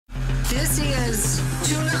This is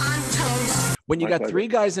Tuna on Toast. When you My got pleasure. three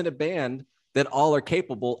guys in a band that all are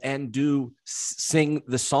capable and do sing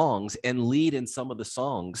the songs and lead in some of the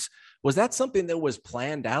songs, was that something that was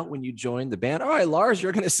planned out when you joined the band? All right, Lars,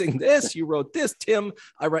 you're going to sing this. You wrote this. Tim,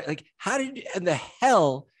 I write. Like, how did you, in the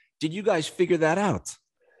hell did you guys figure that out?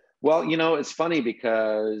 Well, you know, it's funny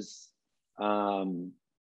because I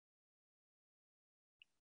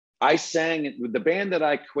sang with the band that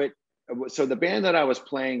I quit. So the band that I was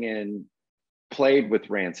playing in played with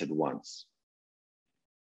Rancid once.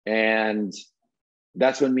 And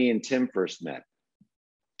that's when me and Tim first met.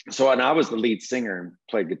 So, and I was the lead singer and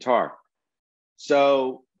played guitar.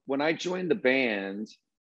 So when I joined the band,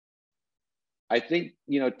 I think,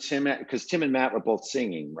 you know, Tim, because Tim and Matt were both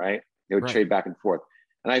singing, right? They would trade back and forth.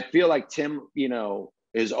 And I feel like Tim, you know,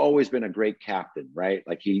 has always been a great captain, right?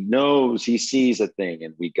 Like he knows, he sees a thing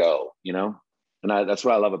and we go, you know? And that's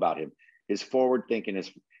what I love about him. His forward thinking is,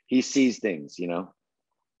 he sees things, you know?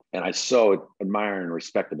 And I so admire and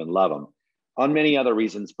respect him and love him on many other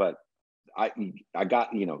reasons, but I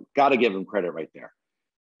got, you know, got to give him credit right there.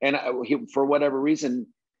 And for whatever reason,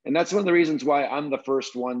 and that's one of the reasons why I'm the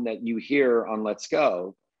first one that you hear on Let's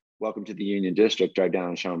Go, Welcome to the Union District, Drive Down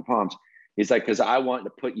and Sean Palms. He's like, because I want to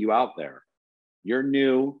put you out there. You're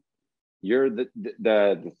new. You're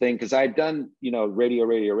the thing. Because I'd done, you know, radio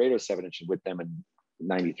 7-inch with them in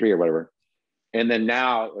 93 or whatever. And then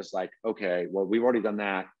now it was like, okay, well, we've already done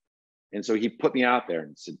that. And so he put me out there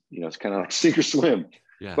and said, you know, it's kind of like sink or swim.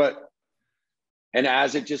 Yeah. And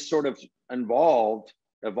as it just sort of evolved,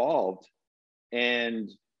 and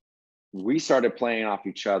we started playing off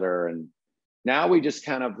each other. And now we just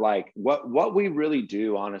kind of like, what we really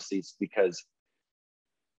do, honestly, is because,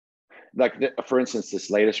 like, for instance, this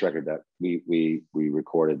latest record that we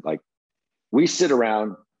recorded, like, we sit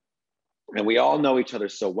around and we all know each other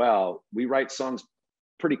so well. We write songs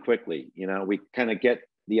pretty quickly, you know, we kind of get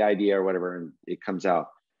the idea or whatever, and it comes out.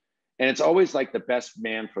 And it's always like the best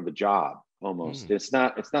man for the job, almost. It's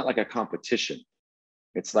not like a competition.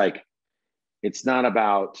 It's like, it's not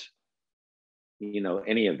about, you know,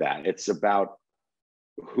 any of that. It's about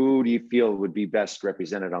who do you feel would be best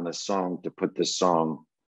represented on this song to put this song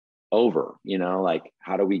over, you know, like,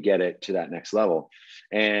 how do we get it to that next level?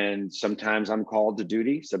 And sometimes I'm called to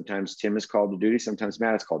duty. Sometimes Tim is called to duty. Sometimes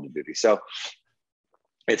Matt is called to duty. So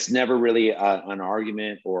it's never really an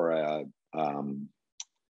argument or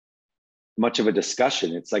much of a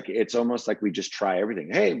discussion. It's like, it's almost like we just try everything.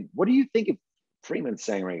 Hey, what do you think of Freeman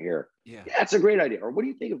saying right here? Yeah, it's a great idea. Or what do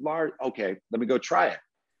you think of Lars? Okay, let me go try it.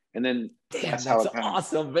 And then that's how it happens.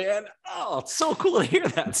 Awesome, man. Oh, it's so cool to hear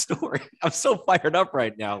that story. I'm so fired up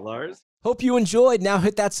right now, Lars. Hope you enjoyed. Now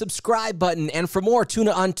hit that subscribe button. And for more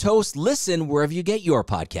Tuna on Toast, listen wherever you get your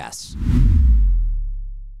podcasts.